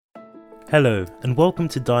Hello, and welcome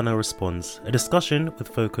to Darnell Responds, a discussion with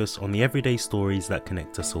focus on the everyday stories that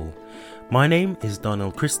connect us all. My name is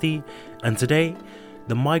Darnell Christie, and today,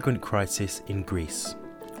 the migrant crisis in Greece.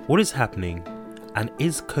 What is happening, and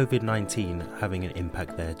is COVID-19 having an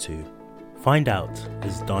impact there too? Find out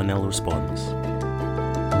as Darnell Responds.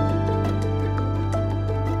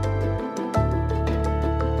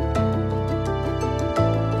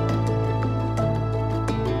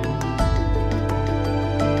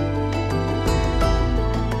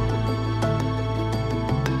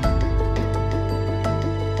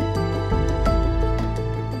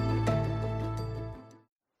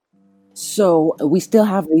 So we still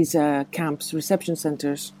have these camps, reception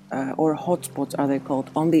centers, or hotspots are they called,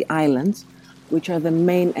 on the islands, which are the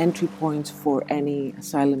main entry points for any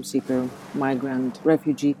asylum seeker, migrant,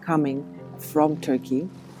 refugee coming from Turkey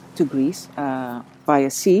to Greece via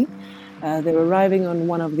sea. They're arriving on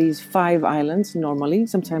one of these 5 islands normally,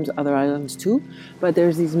 sometimes other islands too, but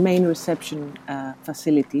there's these main reception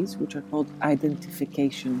facilities, which are called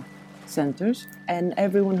identification centers, and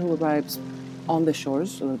everyone who arrives on the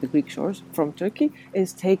shores, or the Greek shores, from Turkey,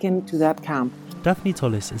 is taken to that camp. Daphne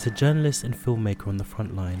Tollis is a journalist and filmmaker on the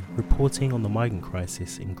front line, reporting on the migrant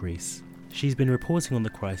crisis in Greece. She's been reporting on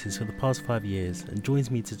the crisis for the past 5 years and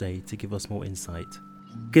joins me today to give us more insight.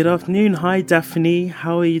 Good afternoon. Hi, Daphne.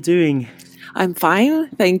 How are you doing? I'm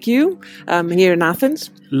fine, thank you. I'm here in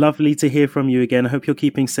Athens. Lovely to hear from you again. I hope you're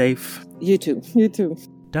keeping safe. You too, you too.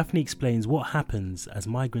 Daphne explains what happens as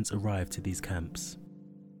migrants arrive to these camps.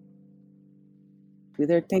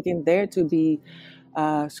 They're taken there to be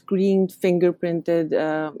screened,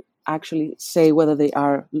 fingerprinted, actually say whether they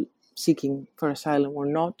are seeking for asylum or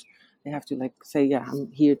not. They have to say, yeah, I'm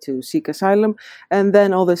here to seek asylum. And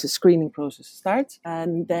then all this screening process starts.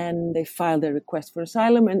 And then they file their request for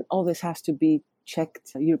asylum. And all this has to be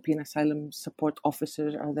checked. European asylum support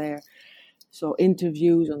officers are there. So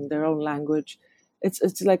interviews on their own language.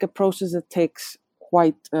 It's like a process that takes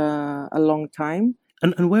quite a long time.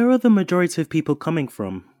 And where are the majority of people coming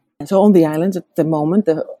from? And so on the islands at the moment,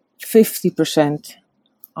 the 50%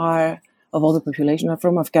 of all the population are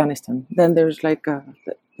from Afghanistan. Then there's the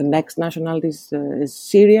next nationalities is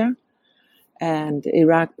Syria and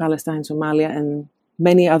Iraq, Palestine, Somalia, and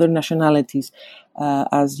many other nationalities.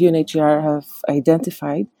 As UNHCR have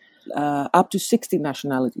identified, up to 60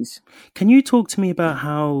 nationalities. Can you talk to me about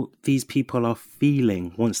how these people are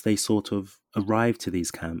feeling once they sort of arrive to these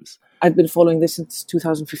camps? I've been following this since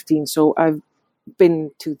 2015, so I've been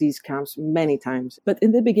to these camps many times. But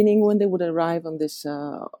in the beginning, when they would arrive on these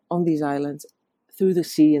islands through the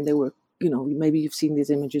sea, and they were, maybe you've seen these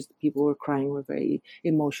images, people were crying, were very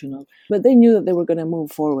emotional. But they knew that they were going to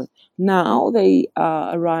move forward. Now they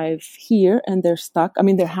arrive here and they're stuck. I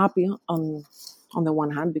mean, they're happy on the one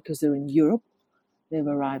hand because they're in Europe. They've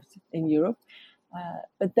arrived in Europe.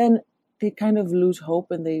 But then they kind of lose hope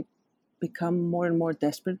and they become more and more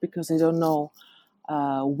desperate because they don't know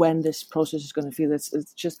when this process is going to feel.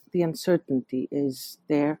 It's just the uncertainty is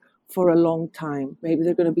there for a long time. Maybe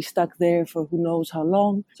they're going to be stuck there for who knows how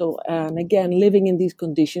long. So, and again, living in these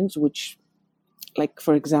conditions, which,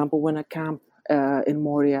 for example, when a camp in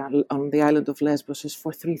Moria on the island of Lesbos is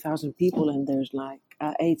for 3,000 people and there's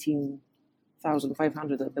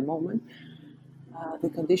 18,500 at the moment,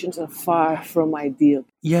 the conditions are far from ideal.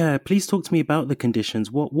 Yeah, please talk to me about the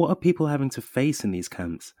conditions. What are people having to face in these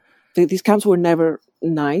camps? These camps were never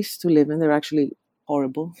nice to live in. They're actually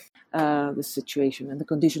horrible, the situation, and the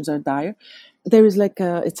conditions are dire. There is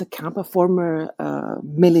it's a camp, a former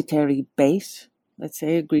military base, let's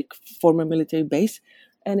say a Greek former military base,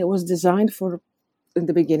 and it was designed in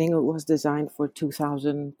the beginning, it was designed for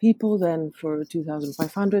 2,000 people, then for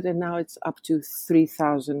 2,500, and now it's up to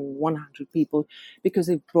 3,100 people because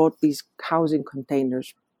they brought these housing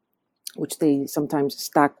containers, which they sometimes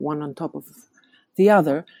stack one on top of the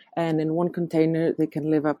other. And in one container, they can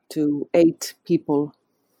live up to 8 people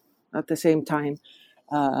at the same time.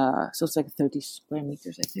 So it's 30 square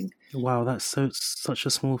meters, I think. Wow, that's such a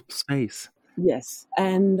small space. Yes,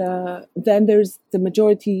 and then there's the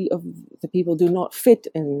majority of the people do not fit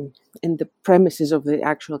in the premises of the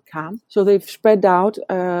actual camp. So they've spread out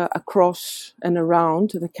across and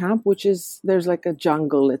around the camp, there's a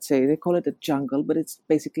jungle, let's say. They call it a jungle, but it's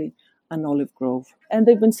basically an olive grove. And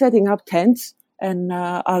they've been setting up tents and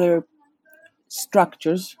other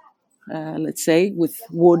structures, let's say, with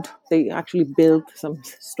wood. They actually build some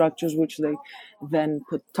structures which they then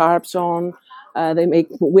put tarps on. They make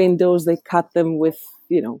windows, they cut them with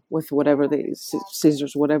whatever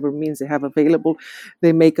scissors, whatever means they have available.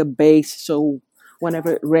 They make a base so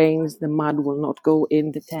whenever it rains, the mud will not go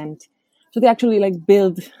in the tent. So they actually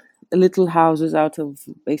build little houses out of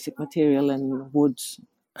basic material and woods.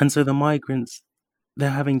 And so the migrants, they're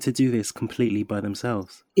having to do this completely by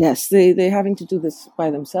themselves. Yes, they're having to do this by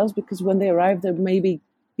themselves because when they arrive, they may be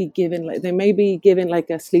given like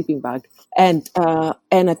a sleeping bag and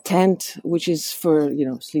a tent, which is for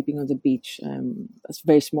sleeping on the beach. A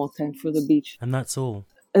very small tent for the beach. And that's all.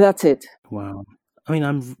 That's it. Wow. I mean,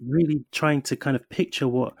 I'm really trying to kind of picture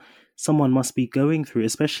what someone must be going through,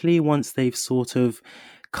 especially once they've sort of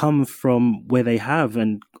come from where they have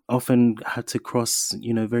and often had to cross,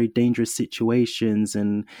 very dangerous situations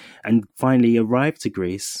and finally arrive to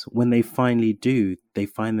Greece. When they finally do, they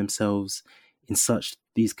find themselves in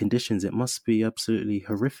these conditions. It must be absolutely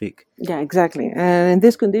horrific. Yeah, exactly. And in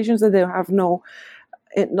these conditions that they have not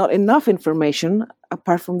enough information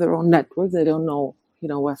apart from their own network. They don't know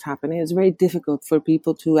what's happening. It's very difficult for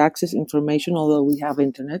people to access information, although we have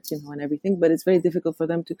internet, and everything, but it's very difficult for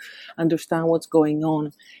them to understand what's going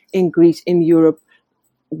on in Greece, in Europe.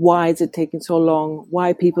 Why is it taking so long?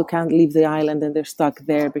 Why people can't leave the island and they're stuck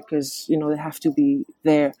there because, they have to be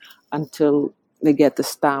there until they get the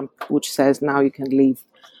stamp which says now you can leave.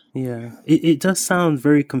 Yeah, it does sound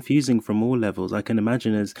very confusing from all levels. I can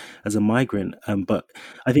imagine as a migrant, but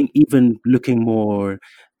I think even looking more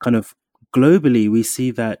kind of globally, we see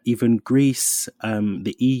that even Greece,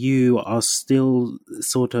 the EU are still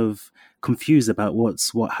sort of confused about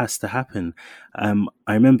what has to happen.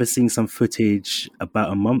 I remember seeing some footage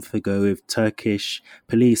about a month ago of Turkish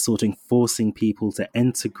police forcing people to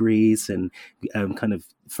enter Greece and kind of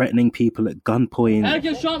threatening people at gunpoint.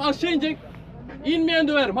 Herkes şu an aşağı inecek. İnmeyen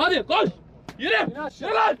döverim. Hadi koş. Yürü.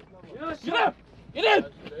 Yürü lan. Yürü. İnin.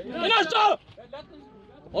 İn aşağı.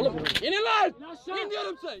 Oğlum inin lan. İn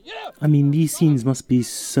diyorum size. Yürü. I mean, these scenes must be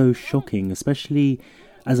so shocking, especially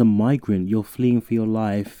as a migrant. You're fleeing for your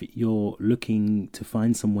life. You're looking to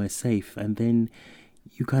find somewhere safe. And then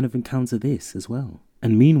you kind of encounter this as well.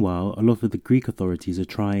 And meanwhile, a lot of the Greek authorities are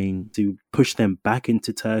trying to push them back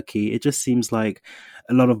into Turkey. It just seems like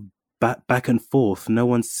a lot of back and forth. No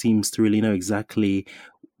one seems to really know exactly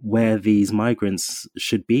where these migrants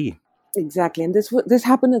should be. Exactly. And this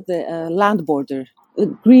happened at the land border. The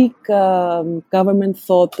Greek government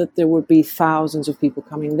thought that there would be thousands of people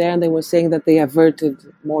coming there, and they were saying that they averted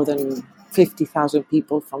more than 50,000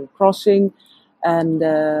 people from crossing. And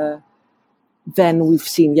then we've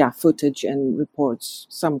seen, footage and reports,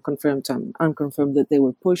 some confirmed, some unconfirmed, that they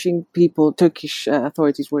were pushing people. Turkish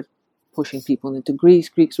authorities were pushing people into Greece.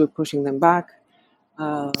 Greeks were pushing them back.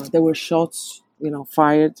 There were shots,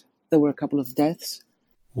 fired. There were a couple of deaths.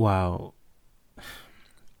 Wow.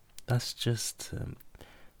 That's just,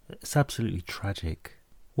 it's absolutely tragic.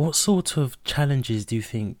 What sort of challenges do you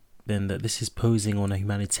think then that this is posing on a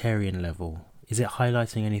humanitarian level? Is it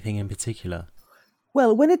highlighting anything in particular?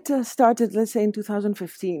 Well, when it started, let's say in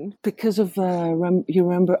 2015, because of, you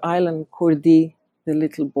remember Aylan Kurdi, the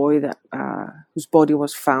little boy that whose body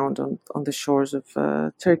was found on the shores of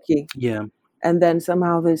Turkey. Yeah. And then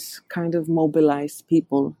somehow this kind of mobilized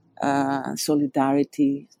people,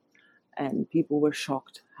 solidarity, and people were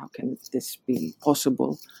shocked. How can this be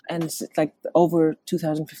possible? And it's like over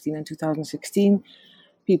 2015 and 2016,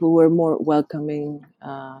 people were more welcoming,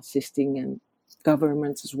 assisting, and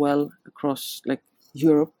governments as well across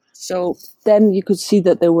Europe. So then you could see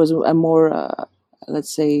that there was a more,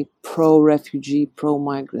 let's say, pro-refugee,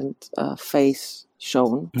 pro-migrant face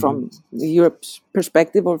shown from Europe's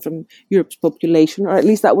perspective or from Europe's population, or at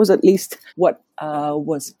least that was what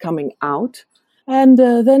was coming out. And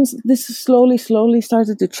then this slowly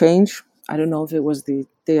started to change. I don't know if it was the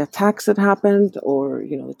attacks that happened or,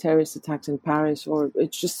 the terrorist attacks in Paris, or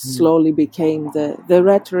it just slowly became the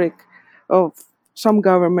rhetoric of some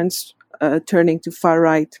governments turning to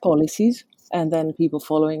far-right policies, and then people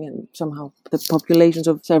following, and somehow the populations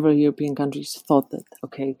of several European countries thought that,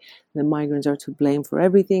 okay, the migrants are to blame for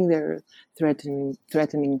everything. They're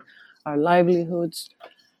threatening our livelihoods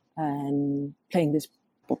and playing this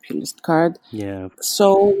populist card. Yeah.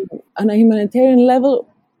 So on a humanitarian level,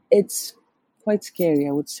 it's quite scary,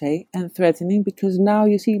 I would say, and threatening, because now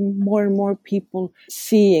you see more and more people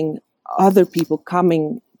seeing other people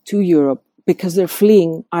coming to Europe because they're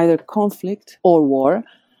fleeing either conflict or war.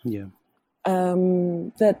 Yeah.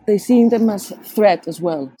 That they're seeing them as threat as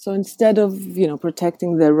well. So instead of,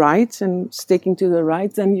 protecting their rights and sticking to their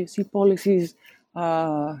rights, then you see policies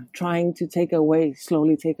trying to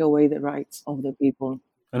slowly take away the rights of the people.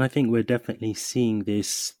 And I think we're definitely seeing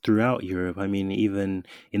this throughout Europe. I mean, even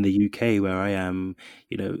in the UK where I am,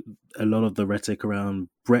 a lot of the rhetoric around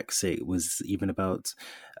Brexit was even about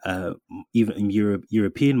even in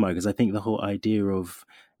European migrants. I think the whole idea of,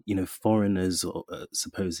 foreigners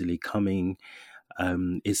supposedly coming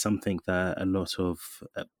is something that a lot of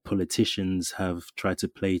politicians have tried to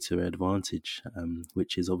play to their advantage,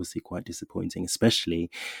 which is obviously quite disappointing, especially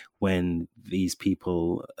when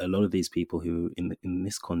a lot of these people who in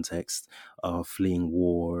this context are fleeing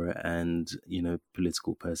war and,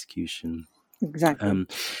 political persecution. Exactly.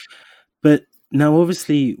 But now,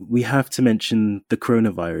 obviously, we have to mention the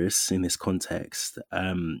coronavirus in this context.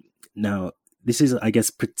 Now, this is, I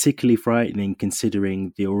guess, particularly frightening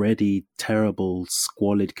considering the already terrible,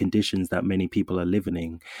 squalid conditions that many people are living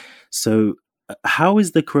in. So, how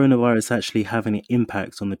is the coronavirus actually having an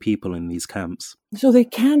impact on the people in these camps? So they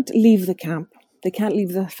can't leave the camp. They can't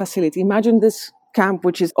leave the facility. Imagine this camp,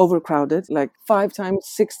 which is overcrowded, like 5 times,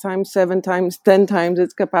 6 times, 7 times, 10 times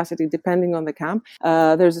its capacity, depending on the camp.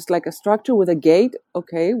 There's just like a structure with a gate,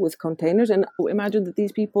 with containers. And imagine that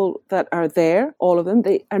these people that are there, all of them,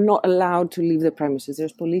 they are not allowed to leave the premises.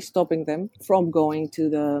 There's police stopping them from going to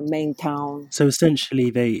the main town. So essentially,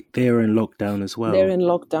 they are in lockdown as well. They're in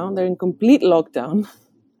lockdown. They're in complete lockdown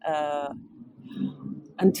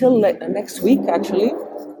until next week, actually.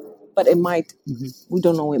 But it might, we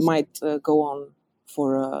don't know, it might go on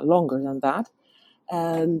for longer than that.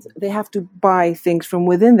 And they have to buy things from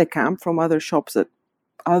within the camp, from other shops that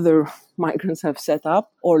other migrants have set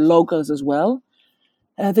up, or locals as well.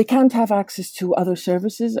 They can't have access to other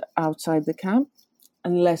services outside the camp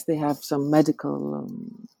unless they have some medical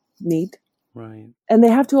need. Right. And they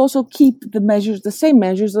have to also keep the same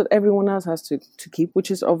measures that everyone else has to keep,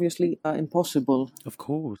 which is obviously impossible. Of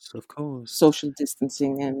course. Social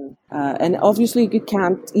distancing and obviously you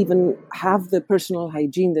can't even have the personal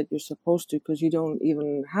hygiene that you're supposed to, because you don't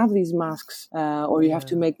even have these masks, or you have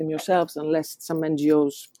to make them yourselves unless some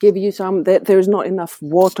NGOs give you some. There's not enough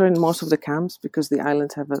water in most of the camps because the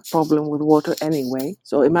islands have a problem with water anyway.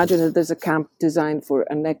 So imagine that there's a camp designed for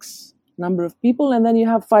an X number of people, and then you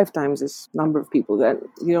have 5 times this number of people. Then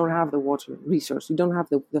you don't have the water resource, you don't have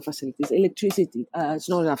the facilities, electricity. It's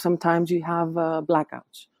not enough. Sometimes you have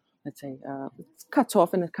blackouts. Let's say it cuts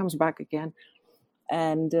off and it comes back again.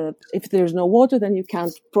 And if there's no water, then you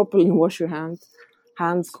can't properly wash your hands.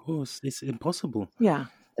 Of course, it's impossible. Yeah,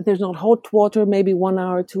 there's not hot water. Maybe 1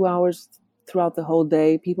 hour, 2 hours throughout the whole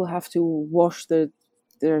day. People have to wash their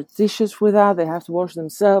dishes with that. They have to wash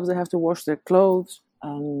themselves. They have to wash their clothes.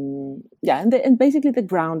 And basically the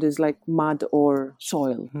ground is like mud or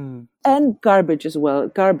soil, and garbage as well.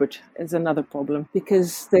 Garbage is another problem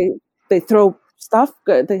because they throw stuff,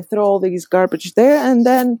 they throw all these garbage there, and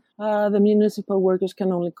then the municipal workers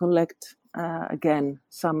can only collect again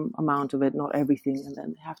some amount of it, not everything, and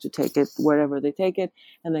then they have to take it wherever they take it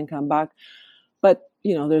and then come back. But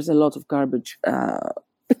there's a lot of garbage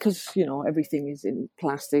because everything is in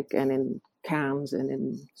plastic and in cans and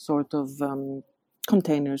in sort of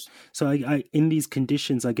containers. So I in these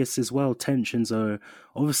conditions, I guess as well, tensions are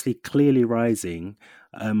obviously clearly rising.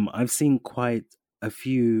 I've seen quite a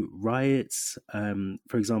few riots.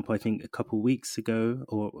 For example, I think a couple of weeks ago,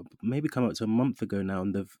 or maybe come up to a month ago now,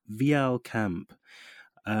 in the Vial camp,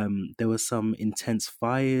 there were some intense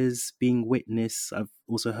fires being witnessed. I've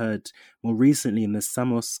also heard more recently in the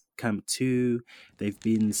Samos camp too, there've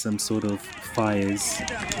been some sort of fires.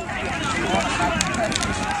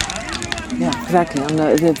 Yeah, exactly. On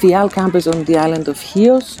the Vial camp is on the island of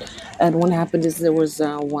Chios. And what happened is there was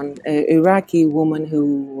one Iraqi woman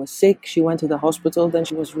who was sick. She went to the hospital. Then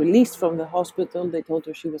she was released from the hospital. They told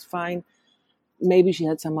her she was fine. Maybe she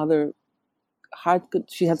had some other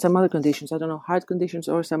conditions. I don't know, heart conditions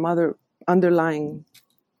or some other underlying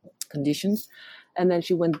conditions. And then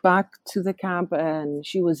she went back to the camp and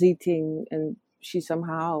she was eating, and she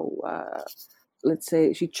somehow, let's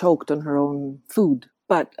say, she choked on her own food.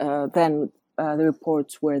 But then the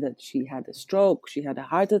reports were that she had a stroke, she had a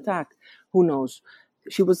heart attack, who knows.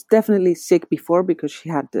 She was definitely sick before because she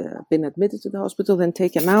had been admitted to the hospital, then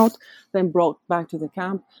taken out, then brought back to the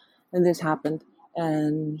camp, and this happened.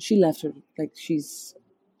 And she left her, like she's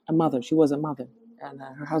a mother, she was a mother, and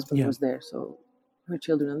her husband was there, so her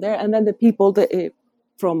children are there. And then the people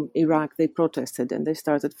from Iraq, they protested and they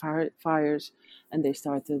started fires and they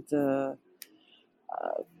started...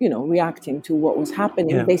 reacting to what was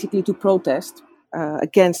happening, basically to protest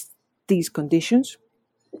against these conditions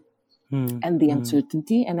and the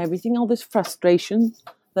uncertainty and everything, all this frustration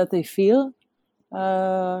that they feel.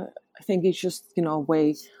 I think it's just, a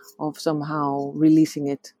way of somehow releasing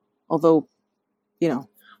it. Although,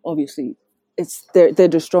 obviously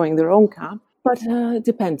they're destroying their own camp, But it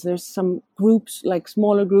depends. There's some groups, like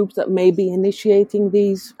smaller groups, that may be initiating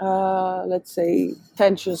these, let's say,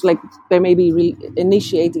 tensions. Like they may be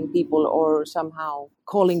initiating people or somehow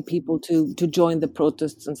calling people to join the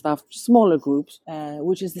protests and stuff. Smaller groups,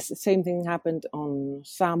 which is the same thing happened on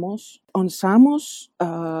Samos. On Samos,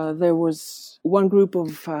 there was one group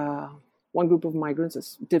of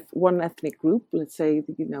migrants, one ethnic group. Let's say,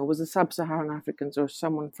 was the sub-Saharan Africans or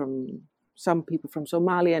some people from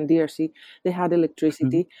Somalia and DRC. They had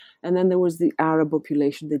electricity, and then there was the Arab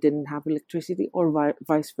population. They didn't have electricity, or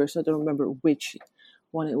vice versa. I don't remember which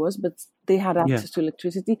one it was, but they had access to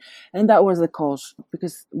electricity, and that was the cause,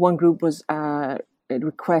 because one group was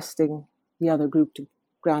requesting the other group to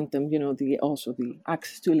grant them, also the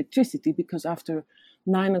access to electricity, because after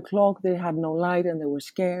 9 o'clock they had no light and they were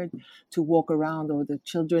scared to walk around, or the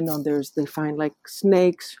children they find like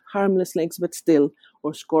snakes, harmless snakes, but still,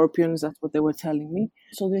 or scorpions. That's what they were telling me.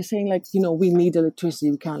 So they're saying, like, we need electricity.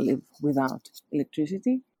 We can't live without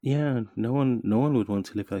electricity. Yeah, no one would want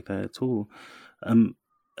to live like that at all.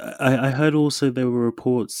 I heard also there were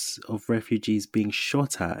reports of refugees being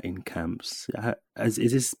shot at in camps. Is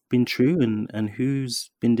this been true, and who's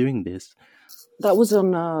been doing this? That was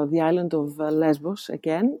on the island of Lesbos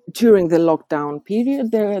again. During the lockdown period,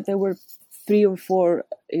 there were 3 or 4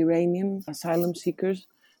 Iranian asylum seekers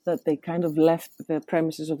that they kind of left the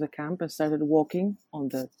premises of the camp and started walking on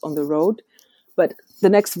the road. But the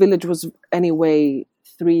next village was anyway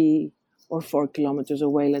 3 or 4 kilometers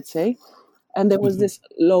away, let's say. And there was this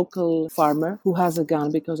local farmer who has a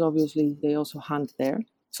gun, because obviously they also hunt there.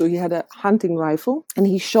 So he had a hunting rifle, and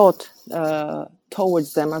he shot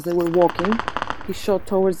towards them as they were walking. He shot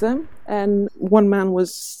towards them, and one man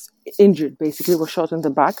was injured, basically, was shot in the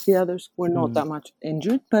back. The others were not that much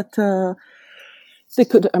injured, but it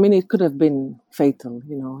could have been fatal,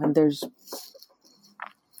 and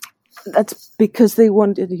that's because they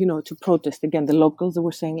wanted, to protest. Again, the locals, they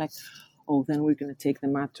were saying, like, oh, then we're going to take the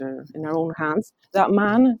matter in our own hands. That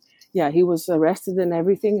man, he was arrested and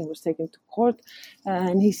everything, and was taken to court,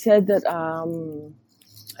 and he said that,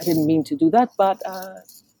 I didn't mean to do that, but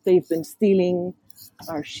they've been stealing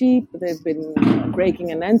our sheep, they've been breaking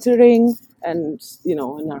and entering, and, in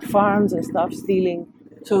our farms and stuff, stealing.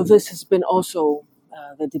 So this has been also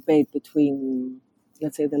the debate between,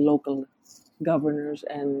 let's say, the local governors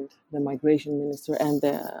and the migration minister and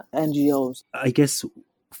the NGOs. I guess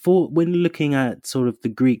when looking at sort of the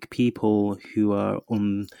Greek people who are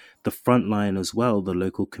on the front line as well, the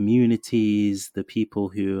local communities, the people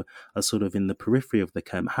who are sort of in the periphery of the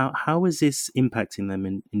camp, how is this impacting them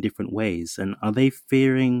in different ways? And are they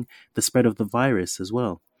fearing the spread of the virus as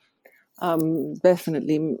well?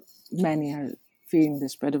 Definitely, many are fearing the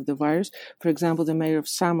spread of the virus. For example, the mayor of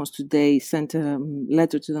Samos today sent a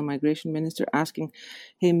letter to the migration minister asking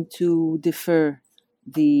him to defer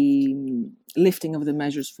the lifting of the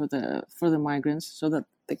measures for the migrants, so that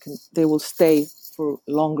they will stay for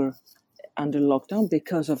longer under lockdown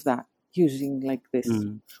because of that, using like this,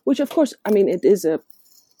 which of course, it is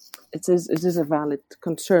a valid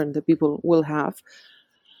concern that people will have,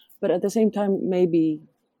 but at the same time, maybe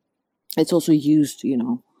it's also used,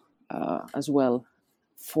 as well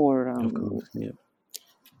for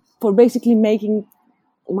basically making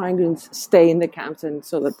migrants stay in the camps, and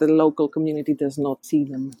so that the local community does not see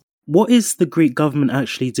them. What is the Greek government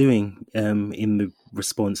actually doing in the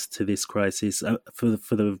response to this crisis for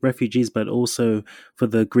the refugees, but also for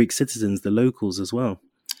the Greek citizens, the locals as well?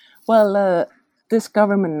 Well, this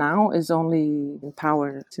government now is only in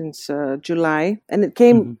power since July, and it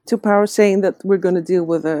came to power saying that we're going to deal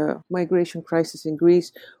with a migration crisis in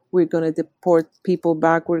Greece. We're going to deport people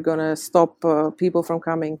back. We're going to stop people from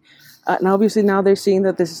coming. And obviously now they're seeing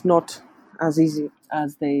that this is not as easy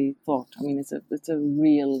as they thought. It's a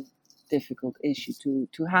real difficult issue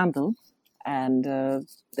to handle. And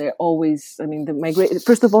they're always,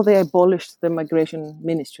 first of all, they abolished the migration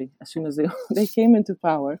ministry as soon as they came into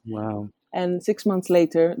power. Wow. And 6 months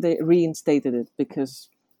later, they reinstated it because,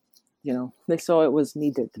 they saw it was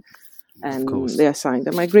needed. And they assigned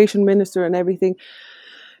a migration minister and everything.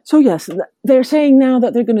 So yes, they're saying now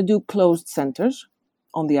that they're going to do closed centers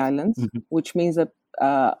on the islands, which means that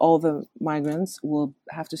all the migrants will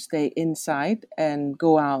have to stay inside and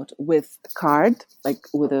go out with a card, like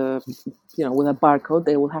with a barcode.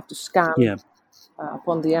 They will have to scan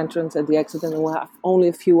upon the entrance and the exit, and they will have only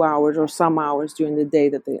a few hours or some hours during the day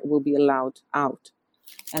that they will be allowed out,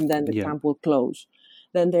 and then the camp will close.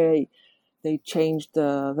 Then they changed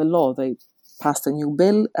the law. They passed a new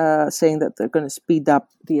bill saying that they're going to speed up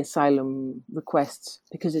the asylum requests,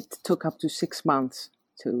 because it took up to 6 months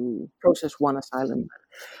to process one asylum.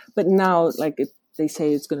 But now, they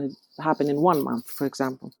say it's going to happen in 1 month, for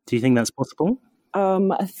example. Do you think that's possible?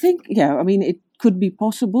 I think, yeah, I mean, it could be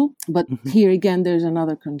possible, but here again, there's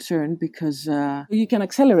another concern because you can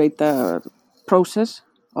accelerate the process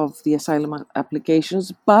of the asylum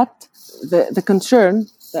applications, but the concern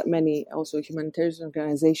that many also humanitarian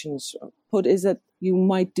organizations put is that you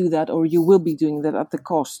might do that, or you will be doing that at the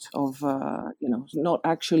cost of, not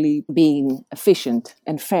actually being efficient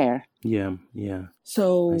and fair. Yeah.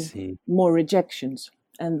 So I see. more rejections.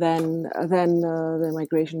 And then the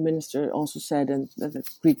migration minister also said, and the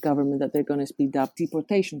Greek government, that they're going to speed up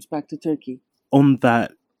deportations back to Turkey. On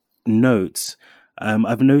that note,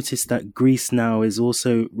 I've noticed that Greece now is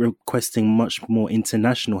also requesting much more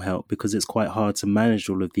international help because it's quite hard to manage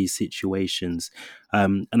all of these situations.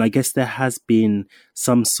 And I guess there has been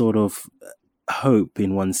some sort of hope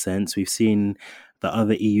in one sense. We've seen that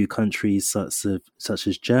other EU countries, such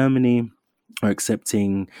as Germany, are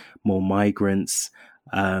accepting more migrants.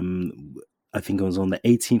 I think it was on the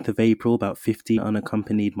 18th of April, about 50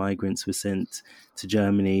 unaccompanied migrants were sent to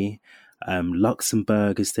Germany.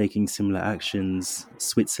 Luxembourg is taking similar actions.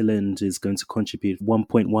 Switzerland is going to contribute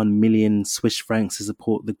 1.1 million Swiss francs to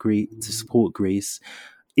support Greece.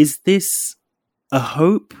 Is this a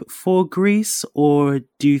hope for Greece, or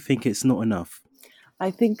do you think it's not enough?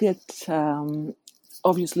 I think that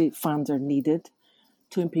obviously funds are needed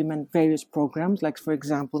to implement various programs, like, for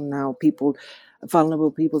example, now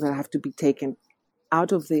vulnerable people that have to be taken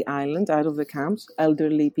out of the island, out of the camps,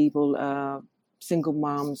 elderly people, single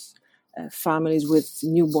moms, families with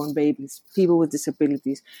newborn babies, people with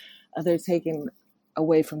disabilities. They're taken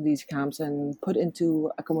away from these camps and put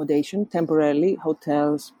into accommodation temporarily,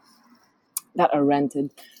 hotels that are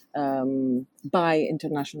rented by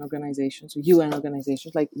international organizations, UN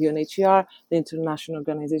organizations like UNHCR, the International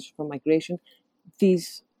Organization for Migration.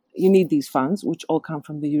 You need these funds, which all come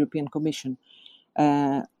from the European Commission.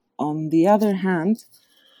 On the other hand,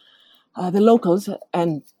 the locals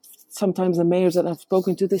and sometimes the mayors that I've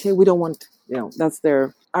spoken to, they say, we don't want, that's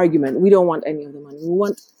their argument. We don't want any of the money. We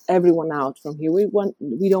want everyone out from here. We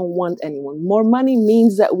don't want anyone. More money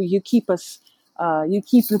means that you keep us, you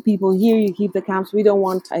keep the people here, you keep the camps. We don't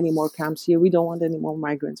want any more camps here. We don't want any more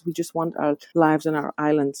migrants. We just want our lives and our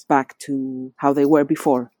islands back to how they were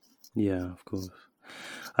before. Yeah, of course.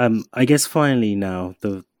 I guess finally now,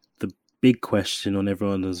 the big question on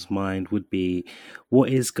everyone's mind would be, what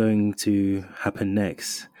is going to happen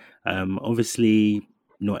next? Obviously,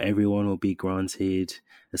 not everyone will be granted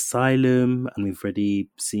asylum, and we've already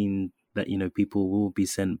seen that, people will be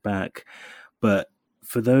sent back. But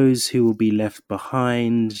for those who will be left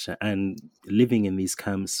behind and living in these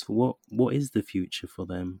camps, what is the future for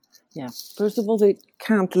them? Yeah, first of all, they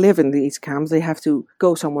can't live in these camps. They have to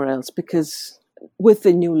go somewhere else because with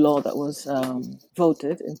the new law that was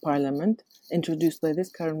voted in Parliament, introduced by this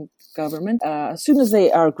current government, as soon as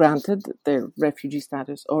they are granted their refugee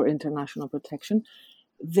status or international protection,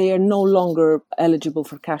 they are no longer eligible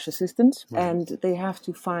for cash assistance, and they have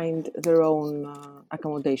to find their own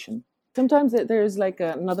accommodation. Sometimes there's like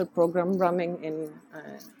another program running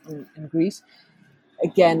in Greece,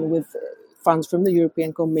 again with funds from the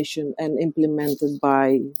European Commission and implemented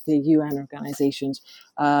by the UN organizations,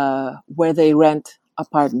 where they rent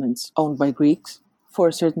apartments owned by Greeks for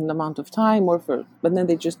a certain amount of time, but then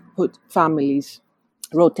they just put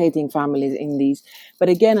rotating families in these. But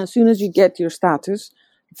again, as soon as you get your status,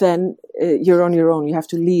 then you're on your own. You have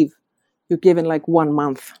to leave. You're given like 1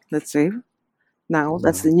 month, let's say. Now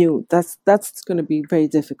that's going to be very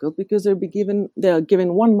difficult because they're given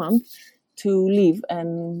 1 month to leave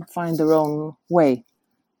and find their own way.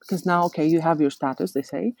 Because now, okay, you have your status, they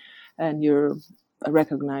say, and you're a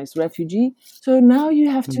recognized refugee. So now you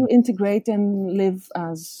have to integrate and live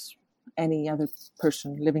as any other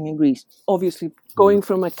person living in Greece. Obviously, going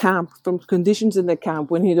from a camp, from conditions in the camp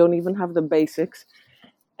when you don't even have the basics,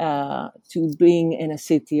 to being in a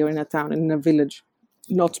city or in a town, in a village,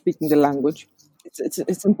 not speaking the language,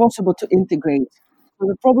 it's impossible to integrate. So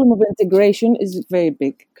the problem of integration is very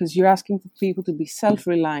big because you're asking people to be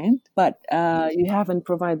self-reliant, but you haven't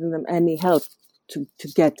provided them any help to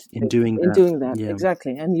get in doing that. Yeah.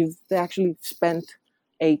 Exactly. And they actually spent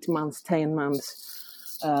 8 months, 10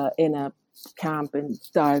 months in a camp in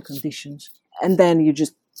dire conditions, and then you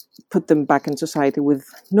just put them back in society with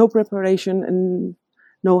no preparation and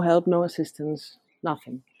no help, no assistance,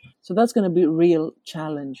 nothing. So that's going to be a real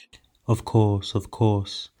challenge. Of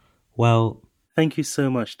course. Well, thank you so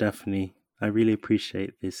much, Daphne. I really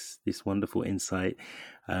appreciate this wonderful insight.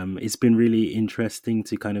 It's been really interesting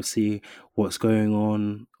to kind of see what's going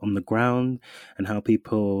on the ground and how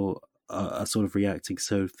people are sort of reacting.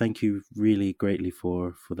 So thank you really greatly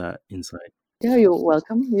for that insight. Yeah, you're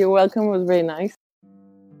welcome. You're welcome. It was very nice.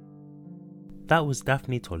 That was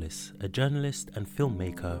Daphne Tollis, a journalist and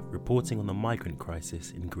filmmaker reporting on the migrant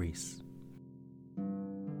crisis in Greece.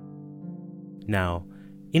 Now,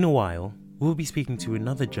 in a while, we'll be speaking to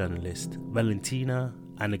another journalist, Valentina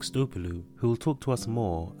Anaxtopoulou, who will talk to us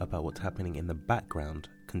more about what's happening in the background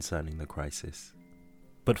concerning the crisis.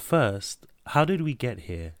 But first, how did we get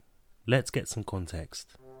here? Let's get some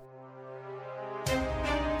context.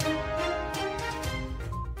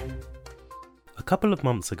 A couple of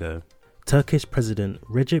months ago, Turkish President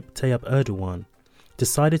Recep Tayyip Erdogan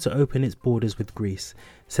decided to open its borders with Greece,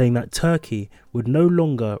 saying that Turkey would no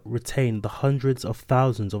longer retain the hundreds of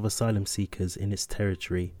thousands of asylum seekers in its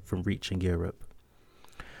territory from reaching Europe.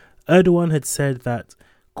 Erdogan had said that,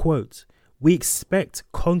 quote, "We expect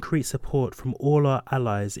concrete support from all our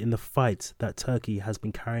allies in the fight that Turkey has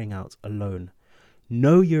been carrying out alone.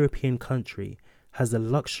 No European country has the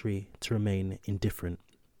luxury to remain indifferent."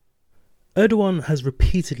 Erdogan has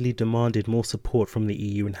repeatedly demanded more support from the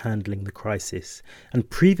EU in handling the crisis, and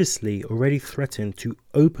previously already threatened to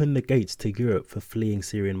open the gates to Europe for fleeing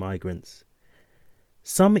Syrian migrants.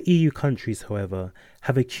 Some EU countries, however,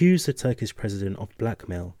 have accused the Turkish president of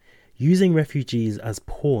blackmail, using refugees as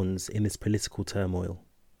pawns in this political turmoil.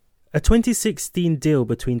 A 2016 deal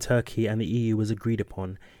between Turkey and the EU was agreed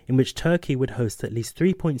upon, in which Turkey would host at least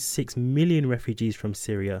 3.6 million refugees from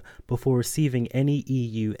Syria before receiving any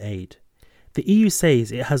EU aid. The EU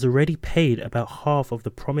says it has already paid about half of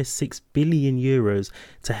the promised €6 billion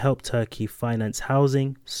to help Turkey finance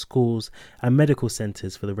housing, schools and medical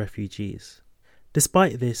centres for the refugees.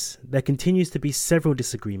 Despite this, there continues to be several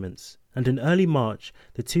disagreements, and in early March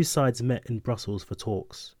the two sides met in Brussels for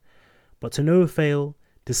talks. But to no avail,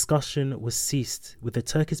 discussion was ceased, with the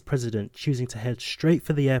Turkish president choosing to head straight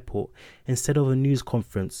for the airport instead of a news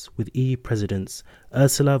conference with EU presidents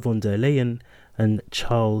Ursula von der Leyen and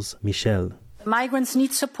Charles Michel. Migrants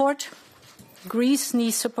need support. Greece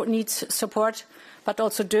needs support, but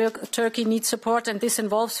also Turkey needs support, and this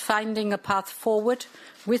involves finding a path forward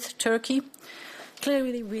with Turkey.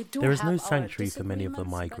 Clearly, there is no sanctuary for many of the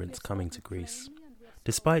migrants coming to Greece.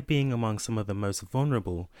 Despite being among some of the most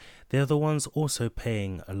vulnerable, they are the ones also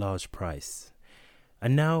paying a large price.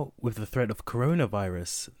 And now, with the threat of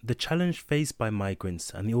coronavirus, the challenge faced by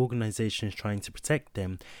migrants and the organisations trying to protect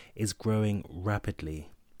them is growing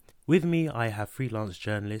rapidly. With me, I have freelance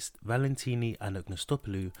journalist Valentini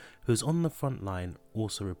Anaxtopoulou, who's on the front line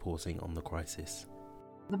also reporting on the crisis.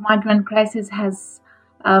 The migrant crisis has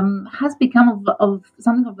become of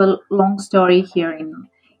something of a long story here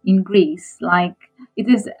in Greece. Like, it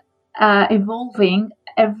is evolving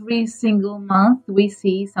every single month. We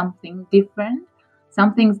see something different.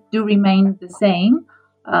 Some things do remain the same,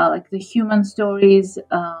 like the human stories,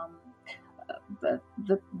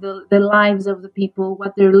 the lives of the people,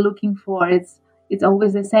 what they're looking for. It's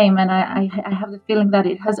always the same, and I have the feeling that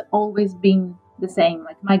it has always been the same.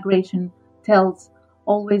 Like, migration tells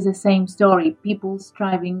always the same story. People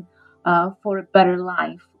striving for a better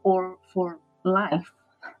life, or for life,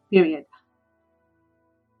 period.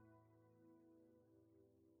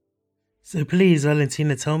 So please,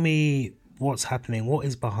 Valentina, tell me what's happening. What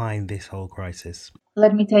is behind this whole crisis?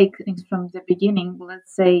 Let me take things from the beginning.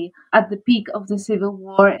 Let's say at the peak of the civil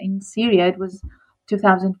war in Syria, it was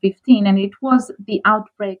 2015, and it was the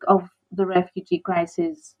outbreak of the refugee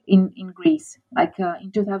crisis in Greece. Like,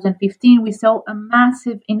 in 2015, we saw a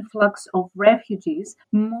massive influx of refugees,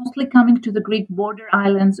 mostly coming to the Greek border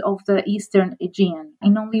islands of the Eastern Aegean.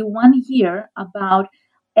 In only 1 year, about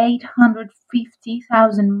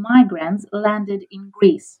 850,000 migrants landed in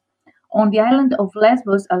Greece. On the island of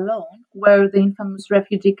Lesbos alone, where the infamous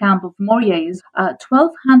refugee camp of Moria is,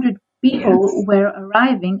 1,200 people were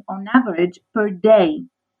arriving on average per day.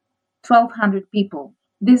 1,200 people.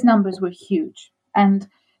 These numbers were huge. And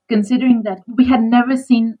considering that we had never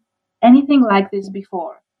seen anything like this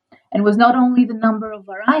before, and it was not only the number of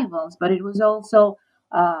arrivals, but it was also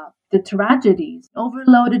the tragedies,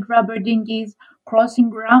 overloaded rubber dinghies, crossing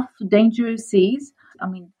rough, dangerous seas. I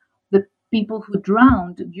mean, the people who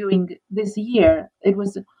drowned during this year, it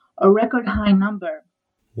was a record high number.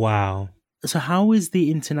 Wow. So how is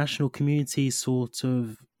the international community sort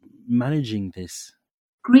of managing this?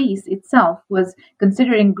 Greece itself was,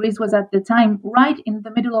 considering Greece was at the time right in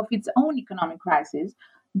the middle of its own economic crisis,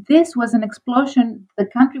 this was an explosion the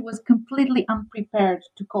country was completely unprepared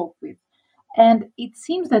to cope with. And it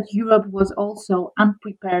seems that Europe was also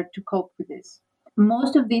unprepared to cope with this.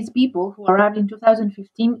 Most of these people who arrived in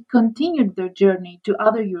 2015 continued their journey to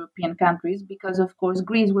other European countries because, of course,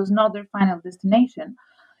 Greece was not their final destination.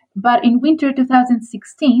 But in winter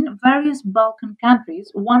 2016, various Balkan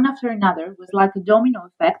countries, one after another, was like a domino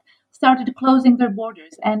effect, started closing their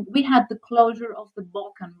borders, and we had the closure of the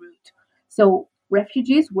Balkan route. So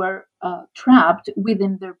refugees were trapped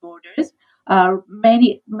within their borders.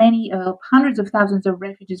 Many hundreds of thousands of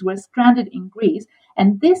refugees were stranded in Greece,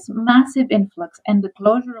 and this massive influx and the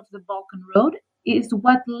closure of the Balkan road is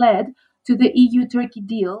what led to the EU-Turkey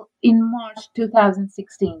deal in March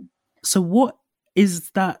 2016. So what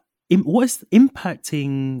is that? What is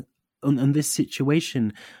impacting on this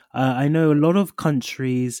situation? I know a lot of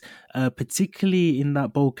countries, particularly in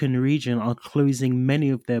that Balkan region, are closing many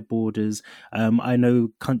of their borders. I know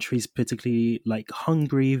countries, particularly like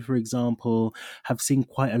Hungary, for example, have seen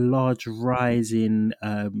quite a large rise in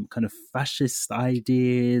kind of fascist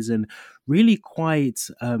ideas and really quite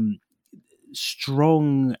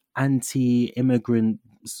strong anti-immigrant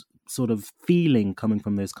sort of feeling coming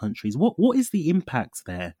from those countries. What is the impact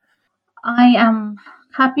there? I am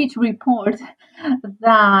happy to report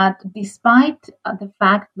that despite the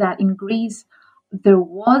fact that in Greece there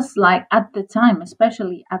was, like at the time,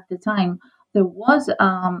 especially at the time, there was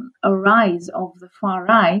a rise of the far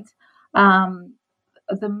right. Um,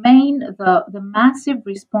 the massive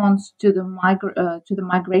response to the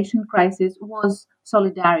migration crisis was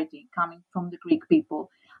solidarity coming from the Greek people.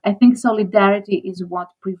 I think solidarity is what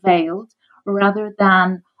prevailed rather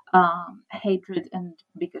than hatred and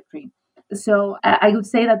bigotry. So I would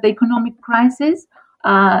say that the economic crisis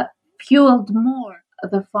fueled more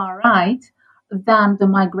the far right than the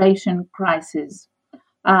migration crisis.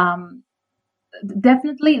 Um,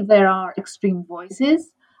 Definitely, there are extreme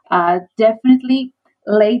voices. Definitely,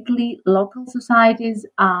 lately, local societies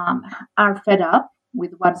are fed up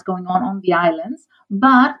with what's going on the islands,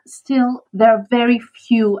 but still, there are very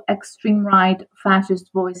few extreme right fascist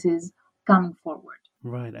voices coming forward.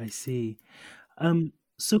 Right, I see.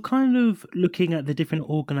 So kind of looking at the different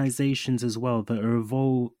organizations as well that are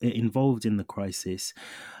involved in the crisis,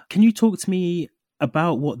 can you talk to me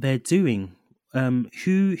about what they're doing?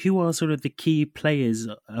 Who are sort of the key players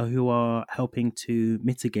who are helping to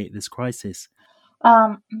mitigate this crisis?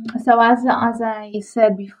 Um, so as I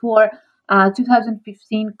said before,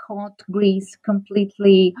 2015 caught Greece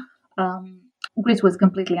completely. Um, Greece was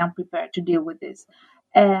completely unprepared to deal with this,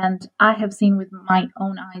 and I have seen with my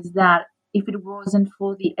own eyes that if it wasn't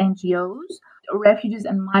for the NGOs, refugees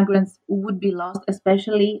and migrants would be lost,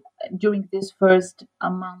 especially during this first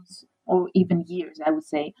months or even years, I would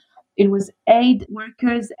say. It was aid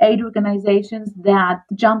workers, aid organizations that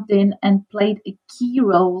jumped in and played a key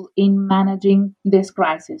role in managing this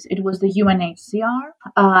crisis. It was the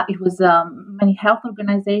UNHCR, it was many health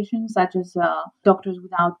organizations such as Doctors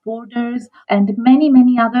Without Borders, and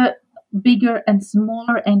many other bigger and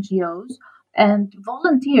smaller NGOs and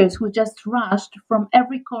volunteers who just rushed from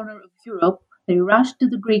every corner of Europe. They rushed to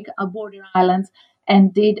the Greek border islands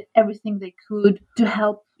and did everything they could to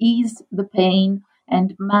help ease the pain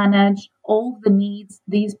and manage all the needs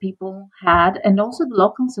these people had and also the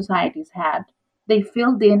local societies had. They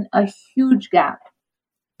filled in a huge gap.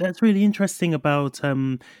 That's really interesting about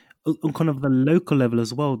on kind of the local level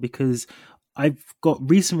as well, because I've got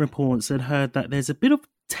recent reports and heard that there's a bit of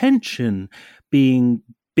tension being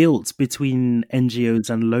built between NGOs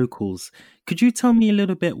and locals. Could you tell me a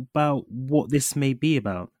little bit about what this may be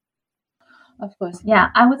about? Of course,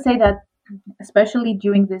 yeah, I would say that especially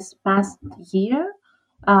during this past year,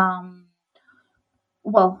 um,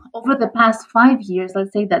 well, over the past 5 years,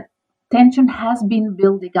 let's say that tension has been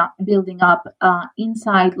building up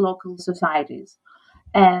inside local societies,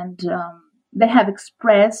 and they have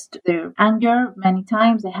expressed their anger many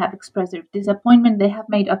times. They have expressed their disappointment. They have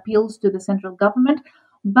made appeals to the central government,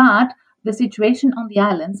 but the situation on the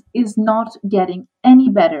islands is not getting any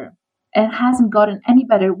better, and hasn't gotten any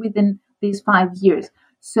better within these 5 years.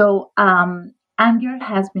 So anger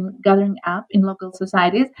has been gathering up in local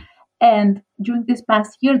societies, and during this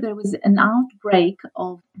past year, there was an outbreak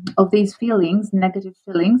of these feelings, negative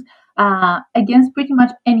feelings, against pretty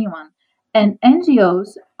much anyone. And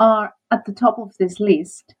NGOs are at the top of this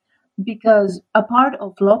list because a part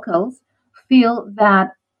of locals feel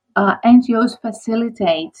that NGOs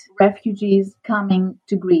facilitate refugees coming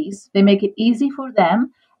to Greece. They make it easy for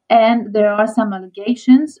them. And there are some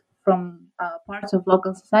allegations from parts of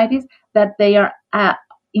local societies that they are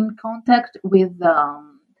in contact with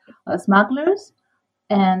smugglers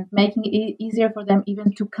and making it easier for them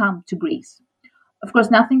even to come to Greece. Of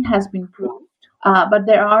course, nothing has been proved, but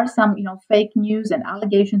there are some, fake news and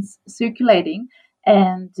allegations circulating.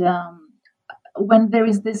 And when there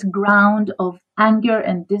is this ground of anger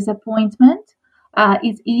and disappointment,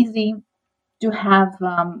 it's easy to have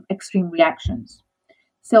extreme reactions.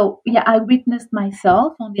 So, yeah, I witnessed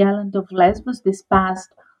myself on the island of Lesbos this past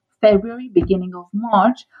February, beginning of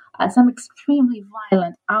March, some extremely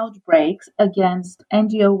violent outbreaks against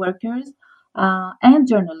NGO workers and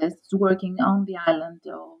journalists working on the island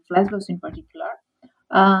of Lesbos in particular.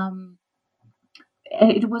 Um,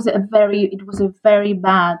 it was a very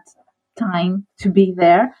bad time to be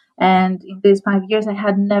there, and in these 5 years I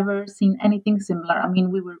had never seen anything similar. I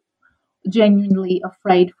mean, we were genuinely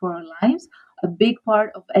afraid for our lives. A big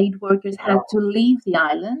part of aid workers had to leave the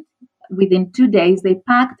island. Within 2 days, they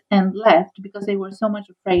packed and left because they were so much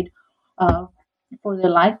afraid uh, for their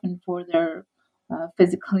life and for their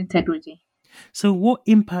physical integrity. So, what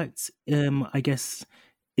impact, I guess,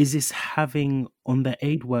 is this having on the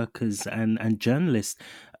aid workers and journalists?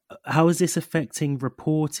 How is this affecting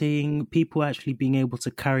reporting, people actually being able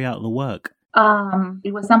to carry out the work?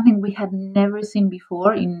 It was something we had never seen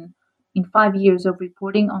before in 5 years of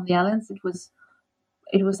reporting on the islands. It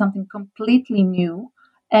was something completely new,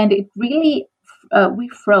 and it really we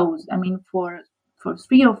froze. I mean, for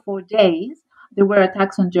 3 or 4 days, there were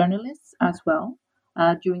attacks on journalists as well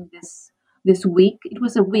during this week. It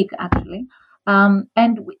was a week actually, and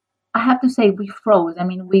I have to say we froze. I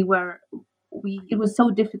mean, we it was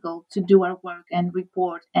so difficult to do our work and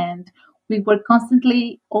report, and we were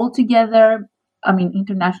constantly all together. I mean,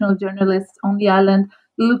 international journalists on the island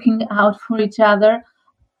looking out for each other.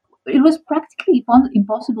 It was practically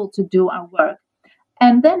impossible to do our work.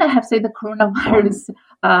 And then I have to say the coronavirus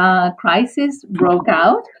crisis broke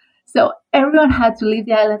out. So everyone had to leave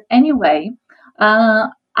the island anyway. Uh,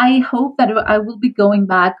 I hope that I will be going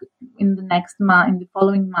back in the next month, in the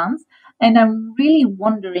following months. And I'm really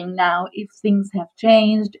wondering now if things have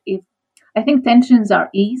changed, if I think tensions are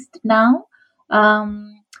eased now.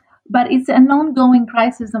 Um, but it's an ongoing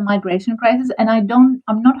crisis, a migration crisis, and I'm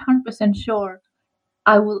not 100% sure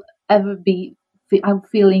I will ever I'm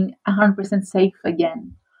feeling 100% safe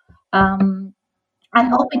again. Um, I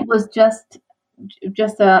hope it was just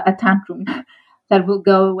a tantrum that will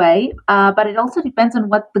go away. But it also depends on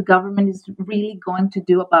what the government is really going to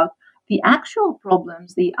do about the actual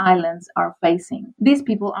problems the islands are facing. These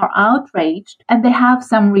people are outraged and they have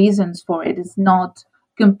some reasons for it. It's not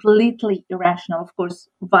completely irrational. Of course,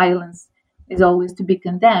 violence is always to be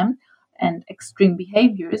condemned and extreme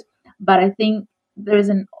behaviors, but I think there is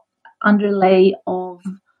an underlay of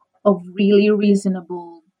really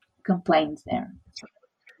reasonable complaints there.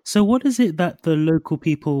 So, what is it that the local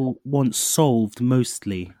people want solved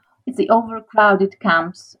mostly? It's the overcrowded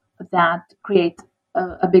camps that create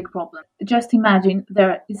a big problem. Just imagine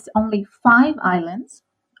there is only 5 islands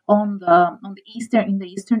in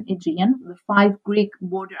the eastern Aegean, the 5 Greek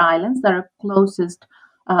border islands that are closest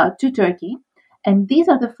to Turkey, and these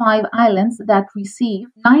are the 5 islands that receive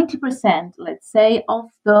 90%, let's say, of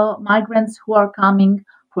the migrants who are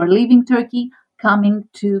leaving Turkey, coming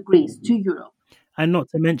to Greece, to Europe. And not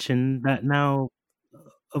to mention that now,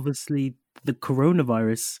 obviously, the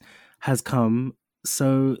coronavirus has come.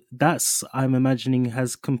 So that's, I'm imagining,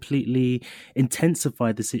 has completely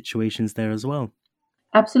intensified the situations there as well.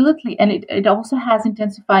 Absolutely, and it also has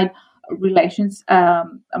intensified relations. I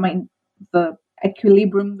mean, the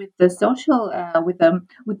equilibrium with the social,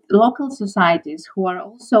 with local societies who are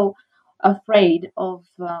also afraid of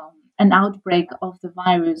an outbreak of the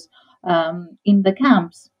virus in the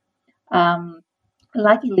camps. Um,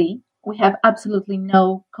 Luckily, we have absolutely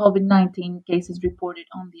no COVID-19 cases reported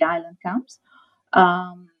on the island camps,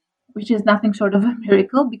 um, which is nothing short of a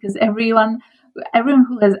miracle because everyone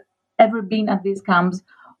who has ever been at these camps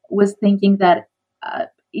was thinking that uh,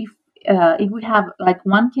 if if we have like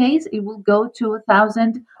one case, it will go to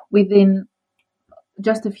 1,000 within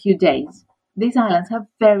just a few days. These islands have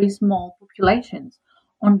very small populations.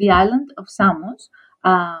 On the island of Samos,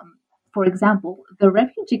 for example, the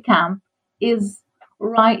refugee camp is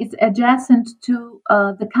it's adjacent to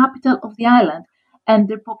the capital of the island, and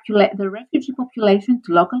the refugee population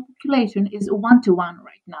to local population is 1 to 1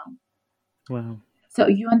 right now. Wow. So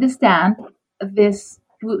you understand this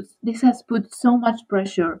has put so much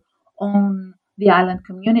pressure on the island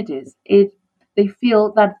communities. They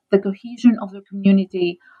feel that the cohesion of the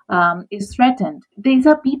community is threatened. These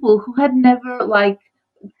are people who had never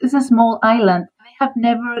it's a small island. They have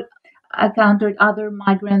never encountered other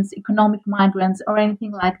migrants, economic migrants, or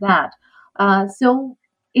anything like that. So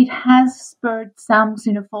it has spurred some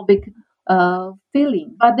xenophobic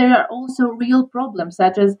feeling. But there are also real problems,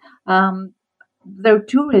 such as their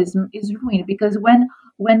tourism is ruined because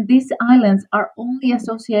when these islands are only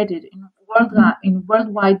associated in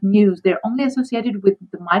worldwide news, they're only associated with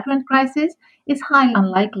the migrant crisis, it's highly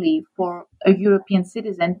unlikely for a European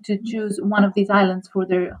citizen to choose one of these islands for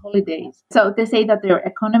their holidays. So they say that their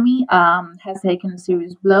economy has taken a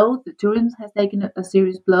serious blow, the tourism has taken a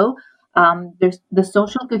serious blow, the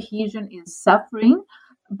social cohesion is suffering,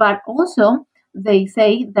 but also they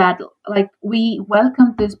say that like we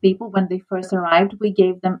welcomed these people when they first arrived, we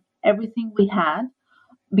gave them everything we had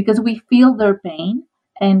because we feel their pain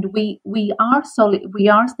and we are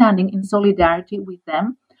standing in solidarity with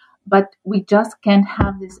them, but we just can't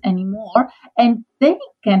have this anymore, and they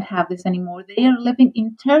can't have this anymore. They are living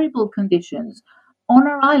in terrible conditions on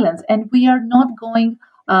our islands, and we are not going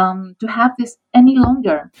to have this any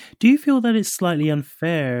longer. Do you feel that it's slightly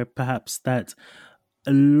unfair, perhaps, that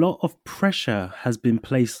a lot of pressure has been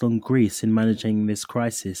placed on Greece in managing this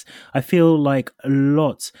crisis? I feel like a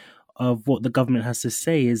lot of what the government has to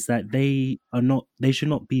say is that they should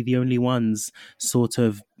not be the only ones sort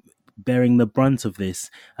of bearing the brunt of this.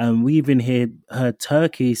 We even heard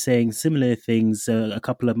Turkey saying similar things a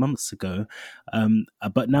couple of months ago.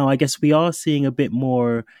 But now I guess we are seeing a bit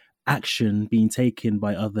more action being taken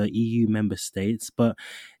by other EU member states. But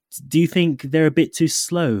do you think they're a bit too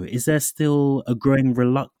slow? Is there still a growing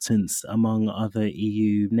reluctance among other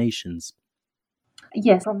EU nations?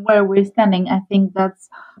 Yes, from where we're standing, I think that's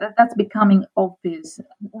becoming obvious.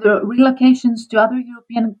 The relocations to other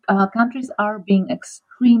European countries are being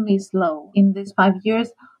extremely slow. In these 5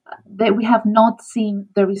 years, we have not seen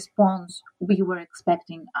the response we were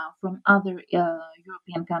expecting from other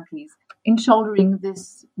European countries in shouldering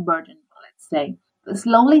this burden, let's say.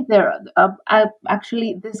 Slowly,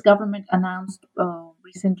 actually, this government announced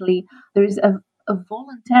recently there is a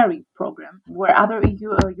voluntary program where other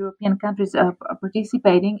European countries are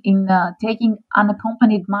participating in taking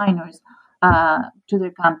unaccompanied minors to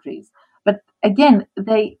their countries. But again,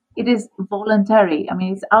 it is voluntary. I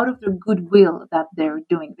mean, it's out of their goodwill that they're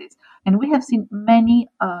doing this. And we have seen many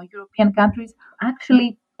European countries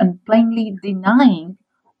actually and plainly denying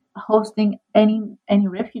hosting any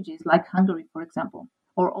refugees, like Hungary, for example,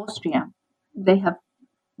 or Austria. They have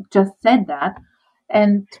just said that.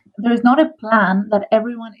 And there is not a plan that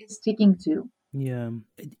everyone is sticking to. Yeah.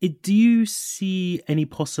 Do you see any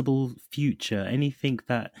possible future, anything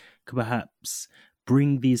that could perhaps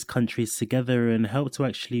bring these countries together and help to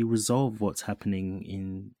actually resolve what's happening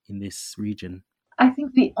in this region? I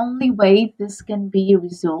think the only way this can be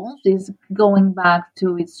resolved is going back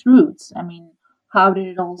to its roots. I mean, how did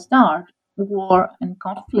it all start? War and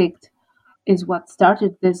conflict is what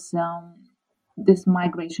started this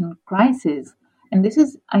migration crisis. And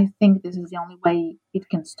I think this is the only way it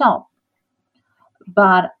can stop.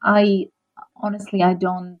 But I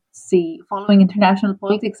don't see, following international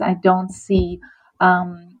politics, I don't see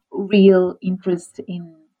real interest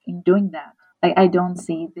in doing that. I don't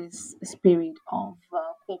see this spirit of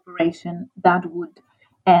cooperation that would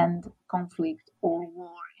end conflict or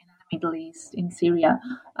war in the Middle East, in Syria,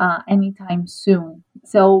 anytime soon.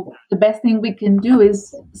 So the best thing we can do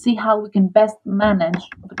is see how we can best manage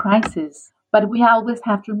the crisis. But we always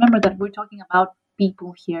have to remember that we're talking about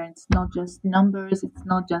people here. It's not just numbers, it's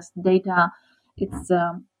not just data, it's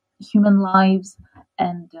human lives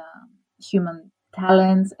and human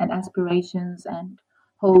talents and aspirations and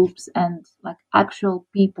hopes and like actual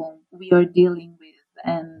people we are dealing with.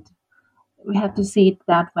 And we have to see it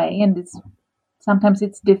that way. And sometimes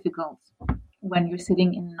it's difficult when you're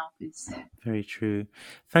sitting in an office. Very true.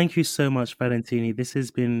 Thank you so much, Valentini. This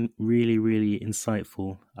has been really, really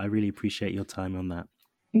insightful. I really appreciate your time on that.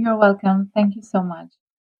 You're welcome. Thank you so much.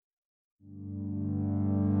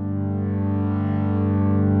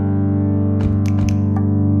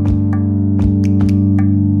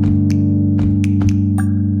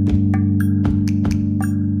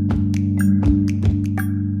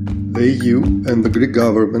 The EU and the Greek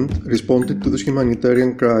government responded to this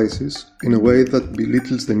humanitarian crisis in a way that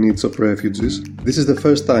belittles the needs of refugees. This is the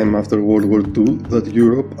first time after World War II that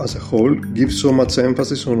Europe as a whole gives so much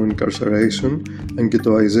emphasis on incarceration and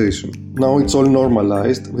ghettoization. Now it's all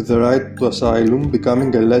normalized, with the right to asylum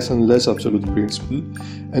becoming a less and less absolute principle,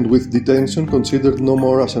 and with detention considered no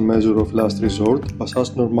more as a measure of last resort, but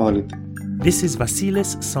as normality. This is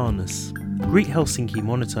Vasilis Sarnas, Greek Helsinki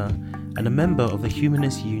monitor and a member of the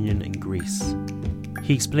Humanist Union in Greece.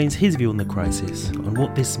 He explains his view on the crisis and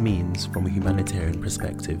what this means from a humanitarian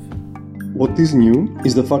perspective. What is new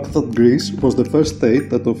is the fact that Greece was the first state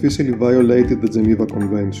that officially violated the Geneva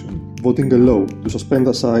Convention, voting a law to suspend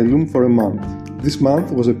asylum for a month. This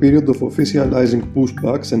month was a period of officializing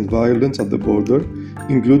pushbacks and violence at the border,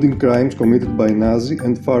 including crimes committed by Nazi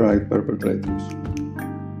and far-right perpetrators.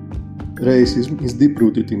 racism is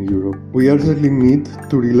deep-rooted in Europe. We urgently need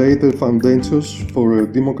to relay the foundations for a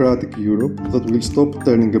democratic Europe that will stop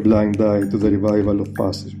turning a blind eye to the revival of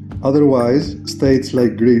fascism. Otherwise, states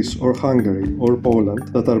like Greece or Hungary or Poland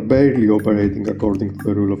that are barely operating according to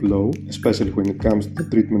the rule of law, especially when it comes to the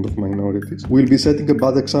treatment of minorities, will be setting a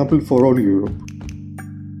bad example for all Europe.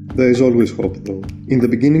 There is always hope, though. In the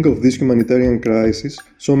beginning of this humanitarian crisis,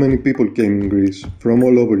 so many people came in Greece, from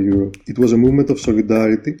all over Europe. It was a movement of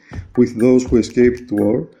solidarity with those who escaped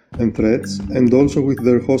war and threats, and also with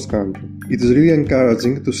their host country. It is really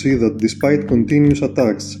encouraging to see that despite continuous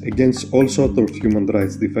attacks against all sorts of human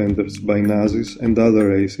rights defenders by Nazis and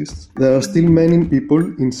other racists, there are still many people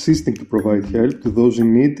insisting to provide help to those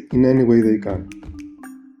in need in any way they can.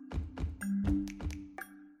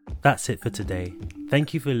 That's it for today.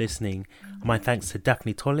 Thank you for listening. My thanks to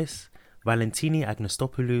Daphne Tollis, Valentini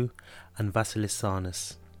Agnostopoulou, and Vasilis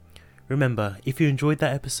Sarnas. Remember, if you enjoyed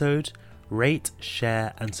that episode, rate,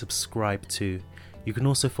 share, and subscribe too. You can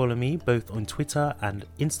also follow me both on Twitter and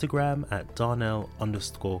Instagram at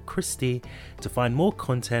Darnell_Christie to find more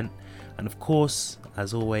content. And of course,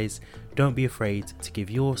 as always, don't be afraid to give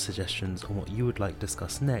your suggestions on what you would like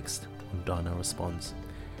discussed next on Darnell Responds.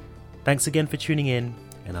 Thanks again for tuning in,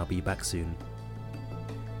 and I'll be back soon.